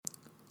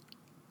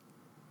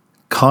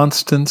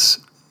Constance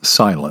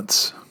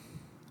Sillence.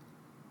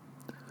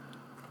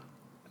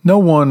 No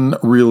one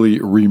really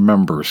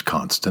remembers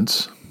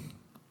Constance.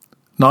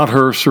 Not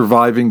her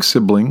surviving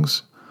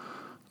siblings,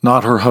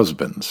 not her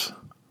husbands,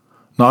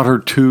 not her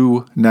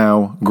two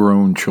now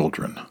grown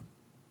children.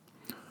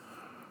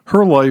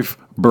 Her life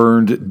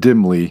burned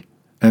dimly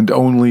and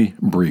only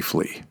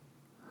briefly.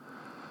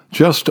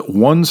 Just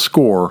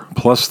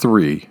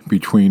 1+3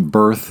 between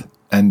birth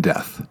and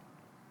death.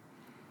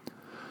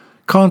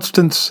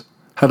 Constance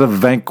had a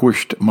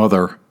vanquished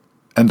mother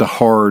and a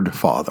hard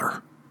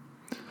father.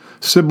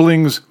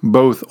 Siblings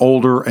both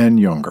older and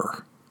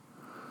younger.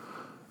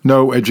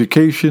 No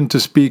education to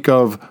speak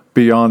of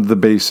beyond the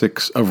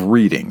basics of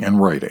reading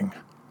and writing.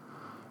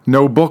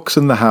 No books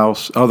in the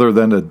house other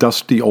than a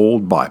dusty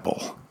old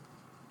Bible.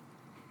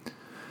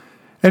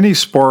 Any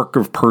spark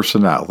of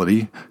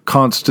personality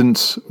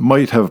Constance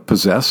might have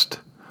possessed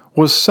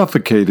was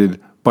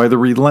suffocated by the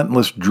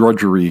relentless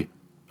drudgery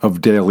of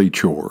daily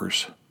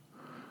chores.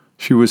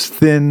 She was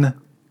thin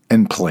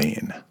and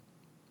plain.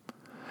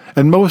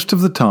 And most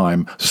of the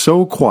time,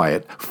 so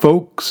quiet,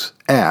 folks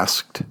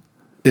asked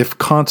if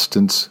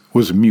Constance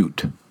was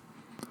mute.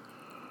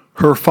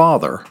 Her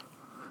father,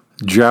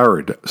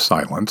 Jared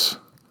Sillence,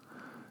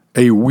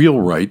 a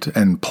wheelwright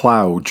and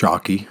plow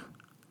jockey,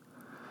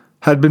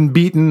 had been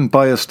beaten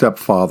by a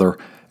stepfather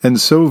and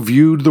so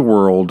viewed the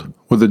world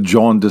with a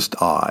jaundiced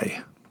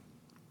eye.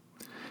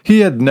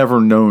 He had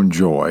never known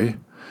joy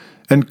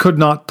and could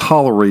not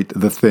tolerate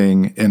the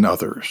thing in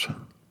others.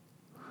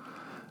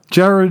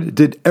 Jared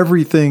did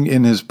everything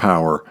in his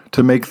power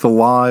to make the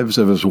lives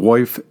of his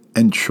wife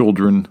and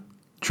children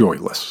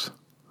joyless.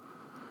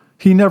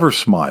 He never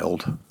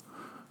smiled,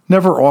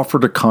 never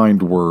offered a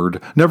kind word,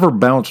 never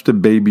bounced a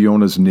baby on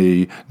his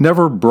knee,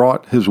 never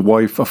brought his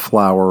wife a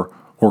flower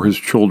or his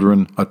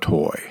children a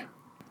toy.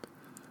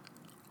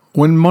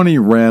 When money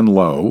ran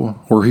low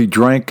or he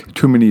drank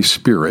too many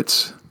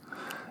spirits,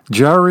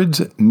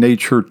 Jared's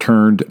nature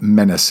turned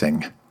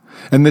menacing,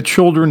 and the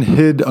children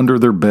hid under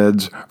their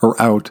beds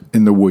or out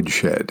in the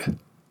woodshed.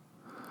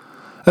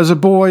 As a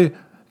boy,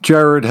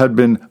 Jared had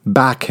been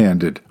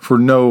backhanded for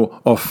no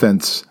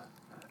offense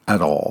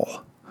at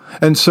all,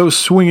 and so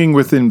swinging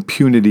with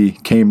impunity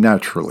came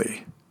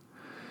naturally.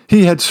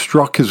 He had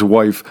struck his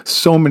wife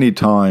so many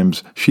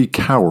times she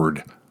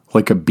cowered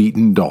like a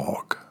beaten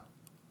dog.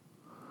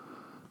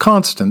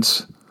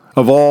 Constance,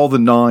 of all the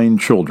 9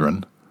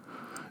 children,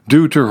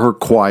 due to her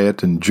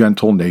quiet and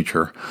gentle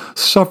nature,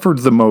 suffered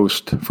the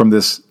most from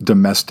this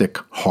domestic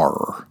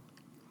horror.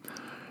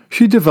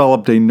 She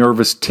developed a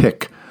nervous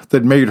tic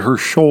that made her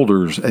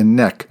shoulders and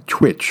neck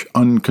twitch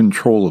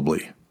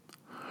uncontrollably.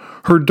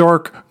 Her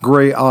dark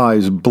gray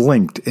eyes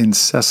blinked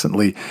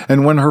incessantly,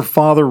 and when her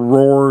father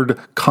roared,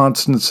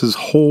 Constance's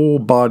whole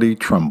body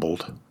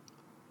trembled.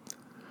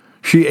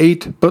 She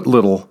ate but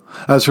little,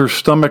 as her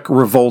stomach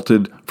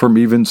revolted from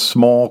even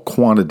small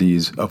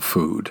quantities of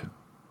food.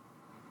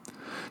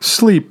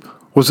 Sleep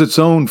was its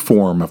own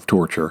form of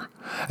torture,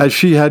 as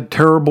she had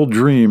terrible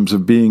dreams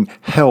of being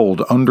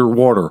held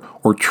underwater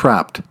or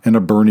trapped in a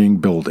burning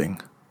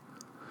building.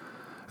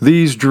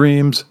 These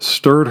dreams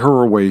stirred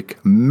her awake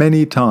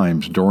many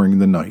times during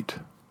the night.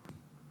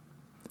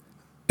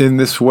 In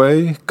this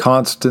way,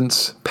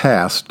 Constance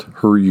passed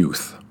her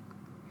youth.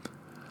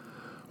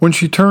 When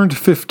she turned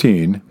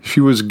 15,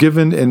 she was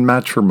given in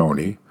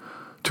matrimony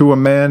to a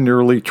man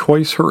nearly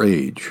twice her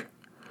age.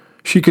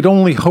 She could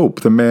only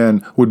hope the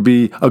man would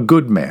be a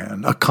good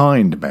man, a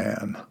kind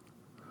man.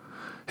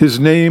 His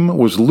name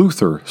was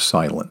Luther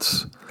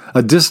Sillence,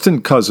 a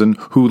distant cousin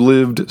who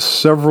lived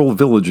several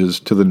villages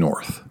to the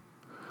north.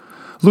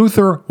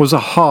 Luther was a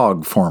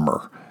hog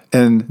farmer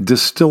and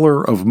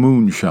distiller of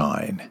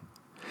moonshine.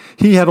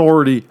 He had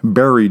already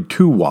buried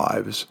 2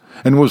 wives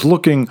and was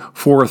looking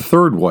for a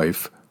 3rd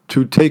wife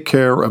to take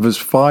care of his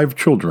 5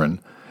 children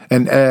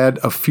and add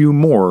a few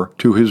more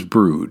to his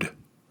brood.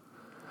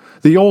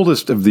 The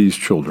oldest of these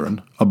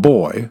children, a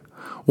boy,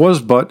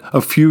 was but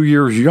a few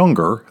years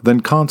younger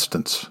than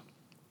Constance.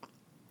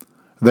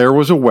 There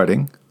was a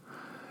wedding,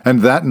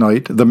 and that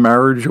night the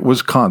marriage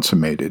was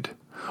consummated,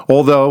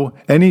 although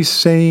any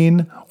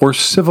sane or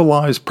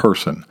civilized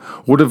person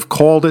would have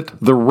called it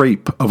the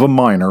rape of a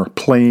minor,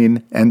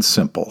 plain and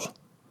simple.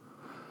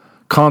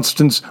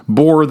 Constance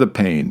bore the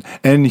pain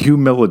and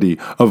humility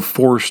of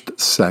forced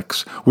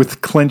sex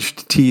with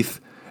clenched teeth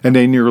and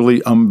a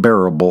nearly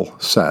unbearable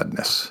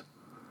sadness.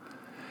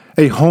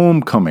 A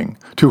homecoming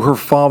to her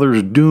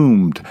father's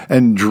doomed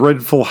and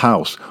dreadful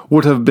house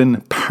would have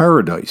been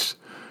paradise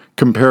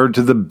compared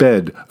to the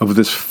bed of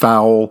this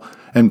foul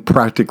and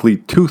practically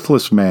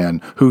toothless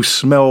man who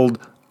smelled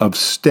of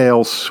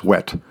stale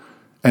sweat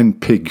and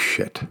pig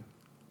shit.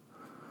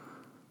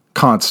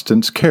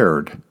 Constance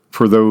cared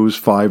for those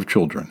 5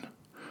 children.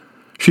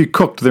 She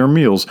cooked their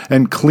meals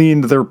and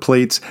cleaned their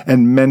plates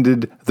and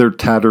mended their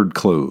tattered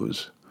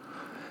clothes.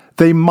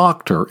 They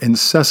mocked her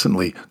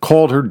incessantly,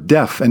 called her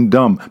deaf and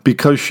dumb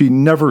because she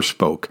never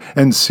spoke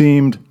and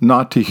seemed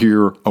not to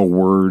hear a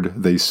word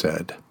they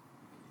said.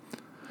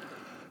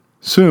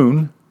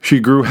 Soon she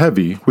grew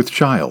heavy with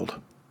child.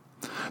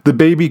 The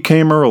baby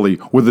came early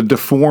with a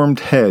deformed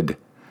head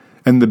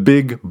and the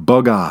big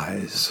bug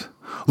eyes.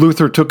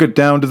 Luther took it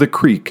down to the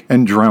creek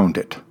and drowned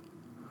it.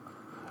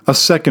 A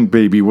second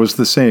baby was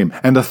the same,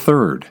 and a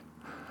third.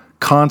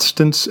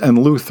 Constance and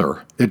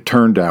Luther, it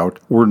turned out,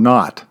 were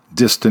not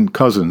distant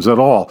cousins at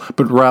all,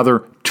 but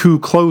rather two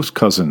close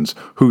cousins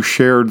who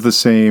shared the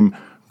same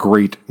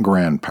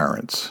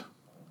great-grandparents.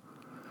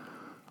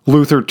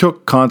 Luther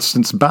took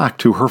Constance back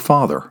to her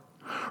father.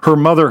 Her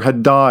mother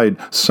had died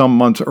some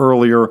months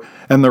earlier,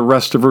 and the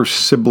rest of her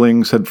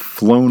siblings had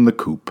flown the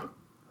coop.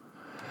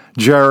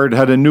 Jared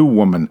had a new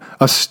woman,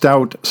 a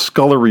stout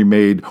scullery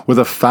maid with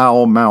a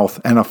foul mouth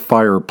and a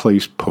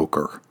fireplace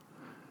poker.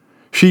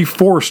 She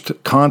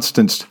forced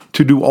Constance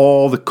to do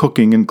all the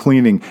cooking and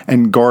cleaning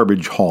and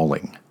garbage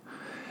hauling.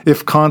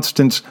 If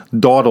Constance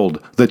dawdled,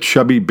 the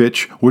chubby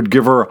bitch would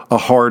give her a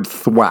hard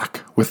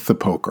thwack with the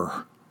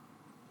poker.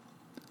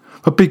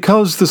 But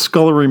because the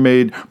scullery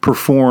maid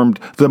performed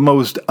the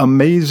most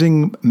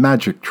amazing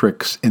magic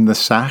tricks in the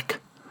sack,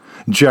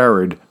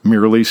 Jared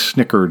merely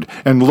snickered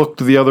and looked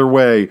the other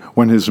way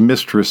when his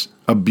mistress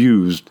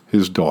abused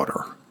his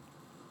daughter.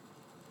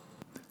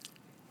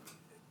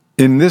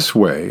 In this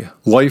way,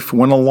 life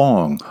went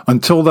along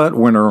until that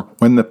winter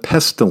when the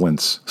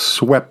pestilence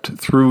swept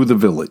through the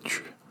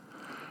village.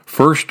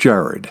 First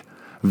Jared,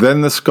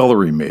 then the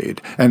scullery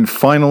maid, and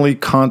finally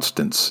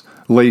Constance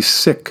lay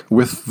sick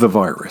with the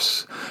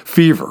virus.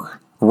 Fever,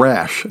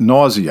 rash,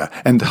 nausea,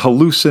 and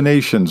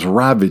hallucinations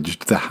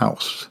ravaged the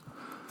house.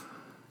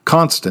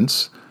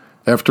 Constance,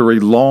 after a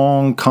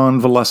long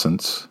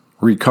convalescence,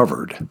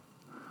 recovered.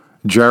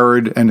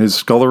 Jared and his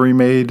scullery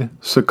maid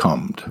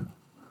succumbed.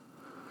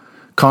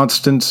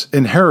 Constance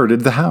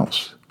inherited the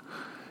house,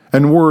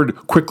 and word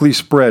quickly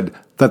spread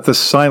that the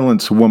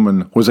Sillence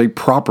woman was a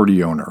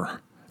property owner,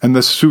 and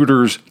the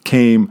suitors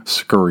came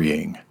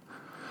scurrying.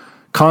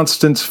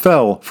 Constance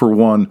fell for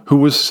one who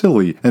was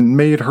silly and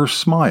made her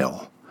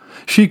smile.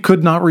 She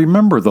could not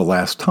remember the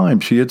last time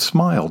she had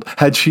smiled.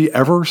 Had she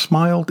ever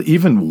smiled,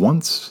 even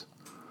once?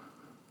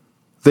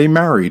 They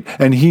married,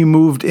 and he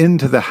moved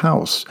into the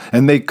house,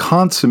 and they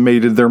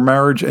consummated their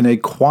marriage in a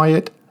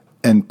quiet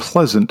and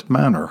pleasant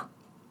manner.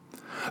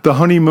 The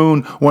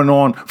honeymoon went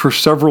on for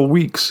several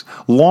weeks,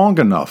 long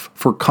enough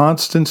for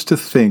Constance to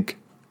think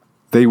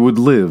they would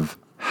live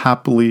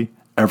happily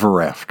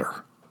ever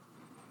after.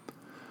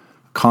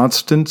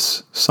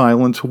 Constance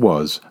Sillence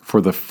was,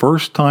 for the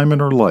first time in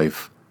her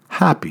life,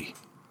 happy,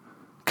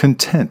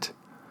 content,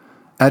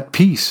 at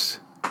peace.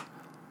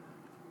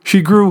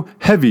 She grew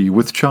heavy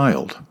with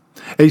child.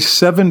 A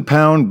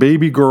 7-pound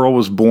baby girl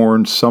was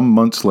born some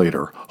months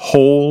later,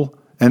 whole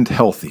and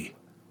healthy,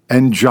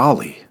 and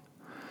jolly.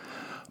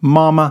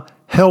 Mama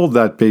held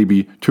that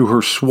baby to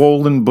her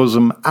swollen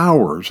bosom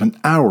hours and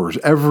hours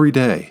every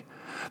day.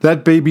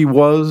 That baby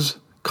was,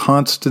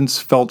 Constance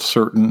felt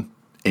certain,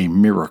 a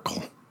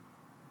miracle.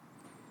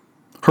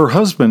 Her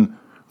husband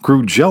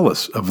grew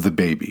jealous of the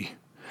baby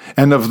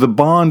and of the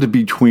bond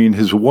between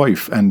his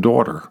wife and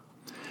daughter.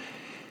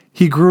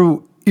 He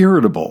grew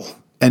irritable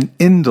and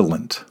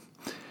indolent.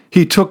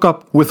 He took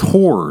up with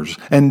whores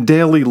and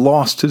daily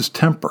lost his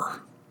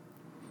temper.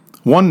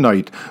 One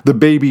night, the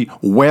baby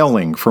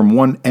wailing from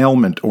one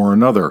ailment or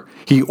another,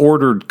 he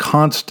ordered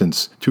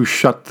Constance to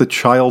shut the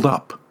child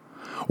up.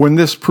 When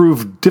this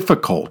proved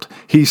difficult,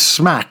 he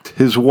smacked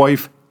his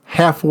wife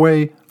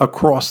halfway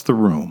across the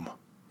room.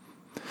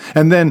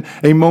 And then,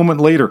 a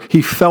moment later,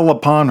 he fell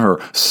upon her,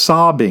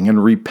 sobbing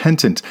and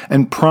repentant,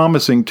 and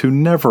promising to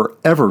never,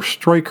 ever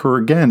strike her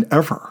again,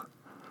 ever.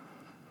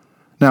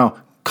 Now,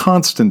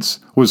 Constance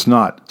was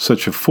not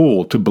such a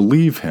fool to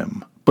believe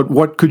him, but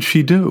what could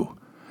she do?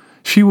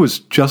 She was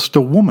just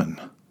a woman.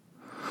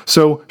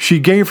 So she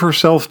gave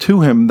herself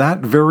to him that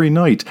very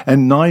night,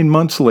 and 9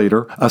 months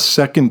later, a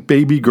second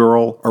baby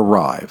girl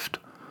arrived,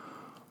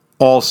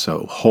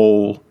 also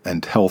whole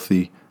and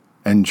healthy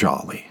and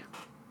jolly.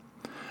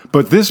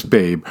 But this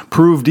babe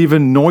proved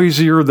even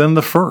noisier than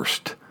the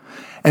first,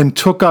 and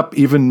took up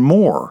even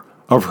more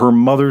of her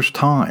mother's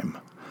time.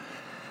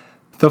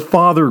 The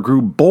father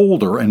grew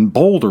bolder and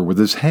bolder with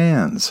his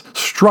hands,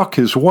 struck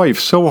his wife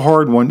so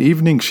hard one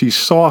evening she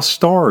saw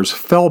stars,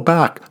 fell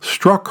back,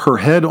 struck her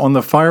head on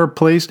the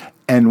fireplace,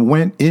 and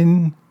went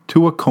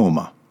into a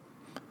coma.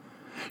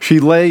 She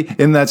lay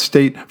in that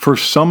state for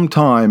some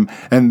time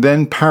and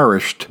then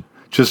perished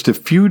just a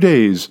few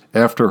days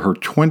after her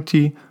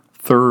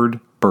 23rd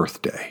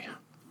birthday.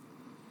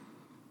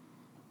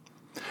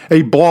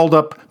 A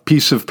balled-up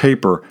piece of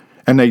paper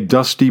and a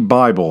dusty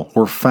Bible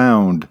were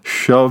found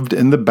shoved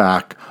in the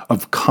back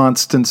of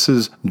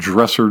Constance's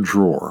dresser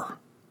drawer.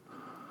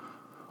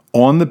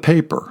 On the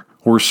paper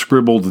were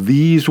scribbled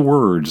these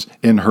words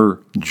in her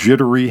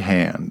jittery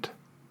hand.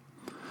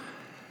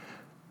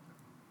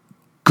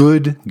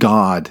 Good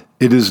God,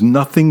 it is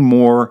nothing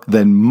more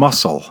than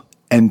muscle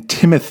and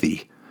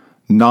Timothy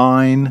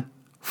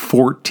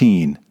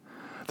 9:14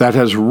 that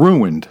has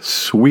ruined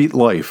sweet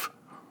life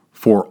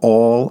for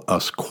all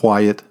us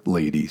quiet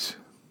ladies.